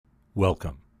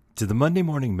Welcome to the Monday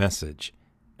Morning Message,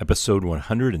 episode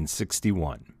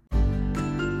 161.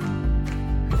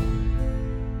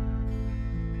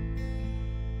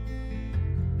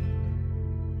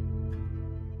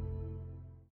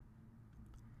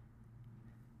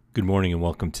 Good morning and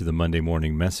welcome to the Monday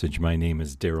Morning Message. My name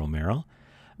is Daryl Merrill.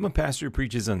 I'm a pastor who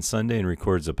preaches on Sunday and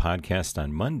records a podcast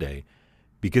on Monday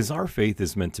because our faith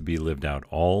is meant to be lived out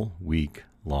all week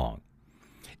long.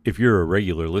 If you're a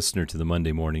regular listener to the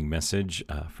Monday Morning Message,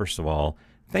 first of all,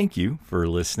 thank you for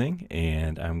listening,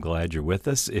 and I'm glad you're with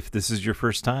us. If this is your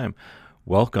first time,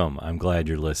 welcome. I'm glad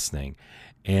you're listening.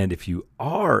 And if you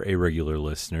are a regular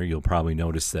listener, you'll probably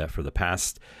notice that for the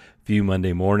past few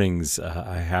Monday mornings,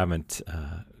 I haven't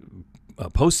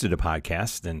posted a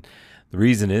podcast, and the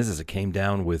reason is it came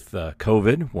down with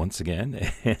COVID once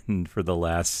again, and for the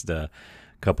last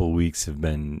couple of weeks have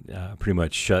been pretty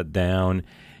much shut down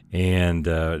and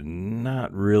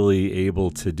not really able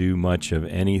to do much of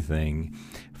anything.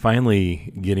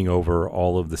 Finally getting over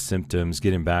all of the symptoms,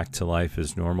 getting back to life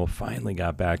as normal. Finally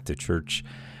got back to church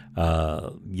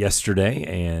yesterday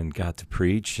and got to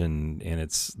preach, and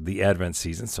it's the Advent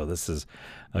season, so this is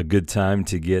a good time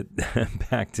to get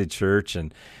back to church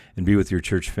and be with your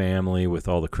church family with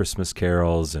all the Christmas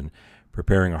carols and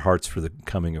preparing our hearts for the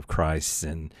coming of Christ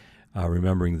and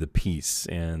remembering the peace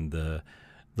and the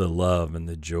love and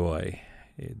the joy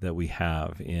that we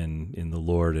have in the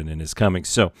Lord and in His coming.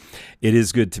 So it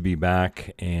is good to be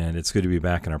back, and it's good to be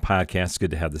back in our podcast. It's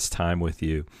good to have this time with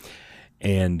you.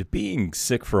 And being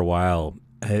sick for a while,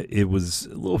 it was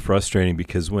a little frustrating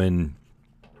because when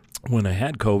I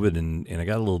had COVID and I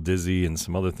got a little dizzy and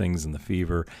some other things in the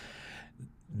fever,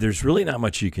 there's really not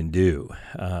much you can do,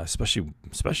 especially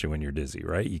when you're dizzy,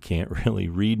 right? You can't really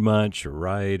read much or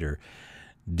write or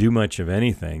do much of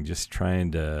anything, just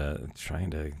trying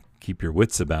to keep your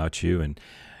wits about you. And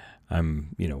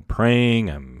I'm, praying,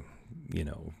 I'm,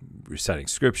 reciting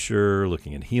scripture,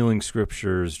 looking at healing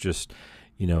scriptures, just,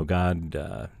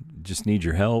 God, just need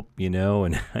your help,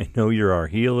 and I know you're our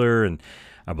healer, and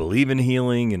I believe in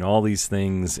healing and all these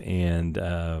things, and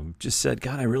just said,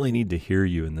 God, I really need to hear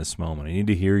you in this moment. I need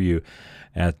to hear you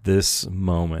at this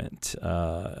moment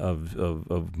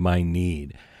of my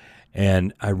need.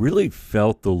 And I really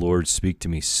felt the Lord speak to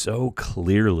me so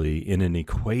clearly in an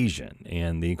equation.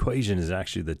 And the equation is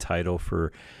actually the title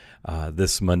for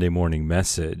this Monday morning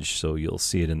message. So you'll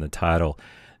see it in the title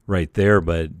right there.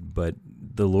 But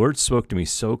the Lord spoke to me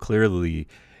so clearly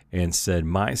and said,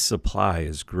 my supply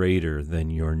is greater than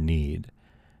your need.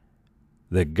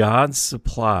 That God's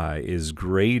supply is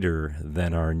greater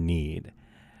than our need.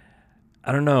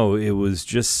 I don't know, it was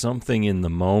just something in the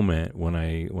moment when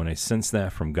I sensed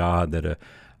that from God that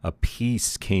a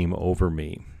peace came over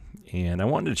me. And I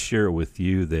wanted to share it with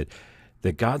you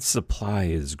that God's supply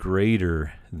is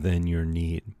greater than your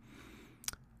need.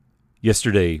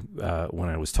 Yesterday, when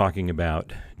I was talking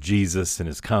about Jesus and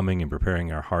His coming and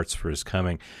preparing our hearts for His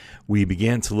coming, we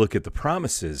began to look at the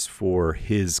promises for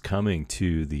His coming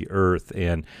to the earth.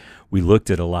 And we looked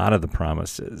at a lot of the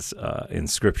promises in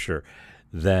Scripture,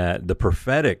 that the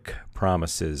prophetic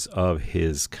promises of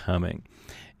His coming.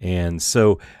 And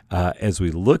so as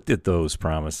we looked at those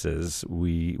promises,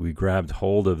 we grabbed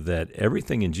hold of that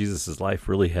everything in Jesus' life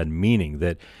really had meaning,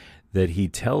 that He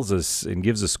tells us and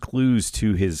gives us clues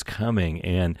to His coming,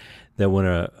 and that when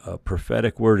a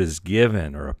prophetic word is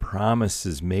given or a promise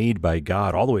is made by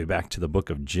God, all the way back to the book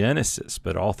of Genesis,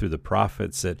 but all through the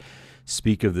prophets that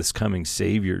speak of this coming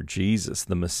Savior, Jesus,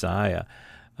 the Messiah,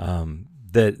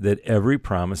 that every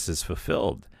promise is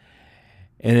fulfilled.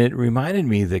 And it reminded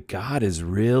me that God is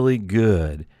really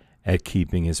good at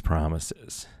keeping His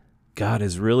promises. God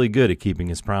is really good at keeping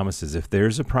His promises. If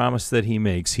there's a promise that He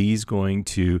makes, He's going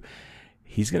to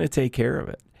take care of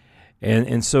it.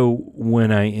 And so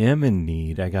when I am in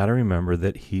need, I got to remember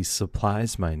that He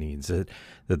supplies my needs, that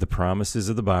the promises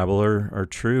of the Bible are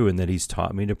true, and that He's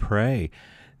taught me to pray,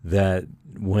 that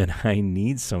when I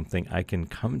need something, I can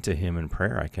come to Him in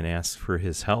prayer. I can ask for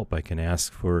His help. I can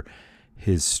ask for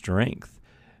His strength.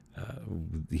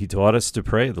 He taught us to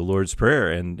pray the Lord's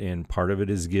Prayer, and part of it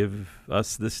is give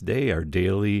us this day our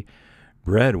daily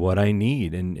bread, what I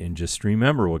need, and just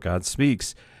remember what God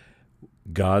speaks.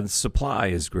 God's supply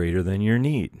is greater than your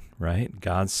need, right?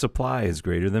 God's supply is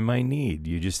greater than my need.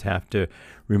 You just have to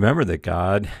remember that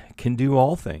God can do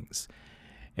all things.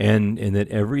 And that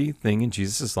everything in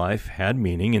Jesus' life had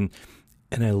meaning.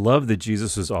 And I love that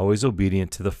Jesus was always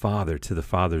obedient to the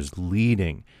Father's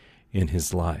leading in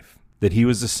His life. That He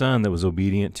was a son that was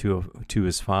obedient to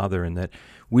His Father, and that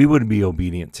we would be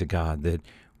obedient to God, that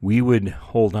we would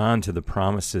hold on to the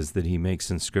promises that He makes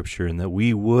in Scripture, and that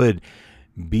we would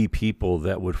be people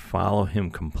that would follow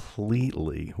him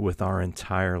completely with our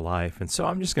entire life. And so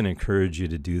I'm just going to encourage you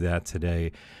to do that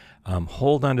today.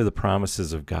 Hold on to the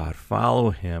promises of God.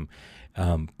 Follow him.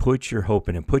 Put your hope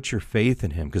in him. Put your faith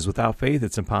in him. Because without faith,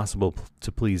 it's impossible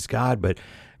to please God. But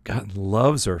God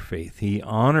loves our faith. He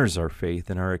honors our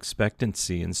faith and our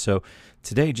expectancy. And so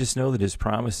today, just know that his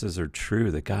promises are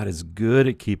true, that God is good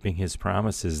at keeping his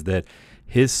promises, that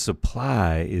his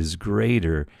supply is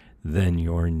greater than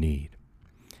your need.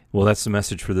 Well, that's the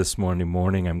message for this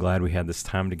morning. I'm glad we had this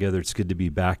time together. It's good to be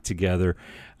back together.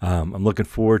 I'm looking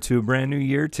forward to a brand new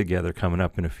year together coming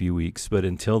up in a few weeks. But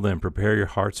until then, prepare your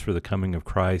hearts for the coming of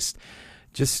Christ.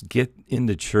 Just get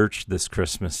into church this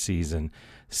Christmas season.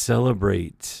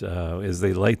 Celebrate as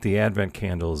they light the Advent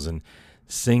candles and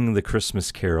sing the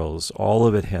Christmas carols. All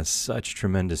of it has such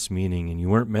tremendous meaning, and you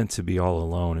weren't meant to be all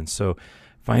alone. And so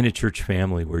find a church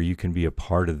family where you can be a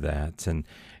part of that.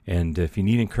 And if you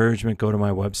need encouragement, go to my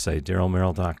website,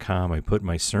 darylmerrill.com. I put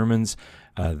my sermons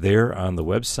there on the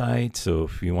website. So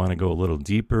if you want to go a little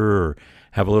deeper or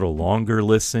have a little longer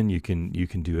listen, you can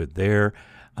do it there.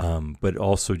 But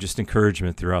also just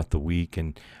encouragement throughout the week.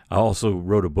 And I also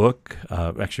wrote a book,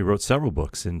 actually wrote several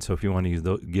books. And so if you want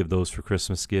to give those for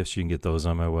Christmas gifts, you can get those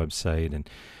on my website. And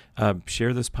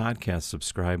share this podcast,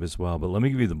 subscribe as well. But let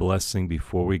me give you the blessing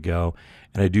before we go.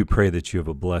 And I do pray that you have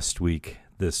a blessed week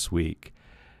this week.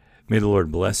 May the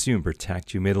Lord bless you and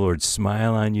protect you. May the Lord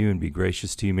smile on you and be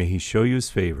gracious to you. May he show you his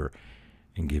favor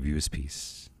and give you his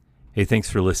peace. Hey, thanks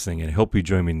for listening, and I hope you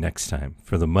join me next time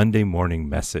for the Monday morning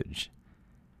message.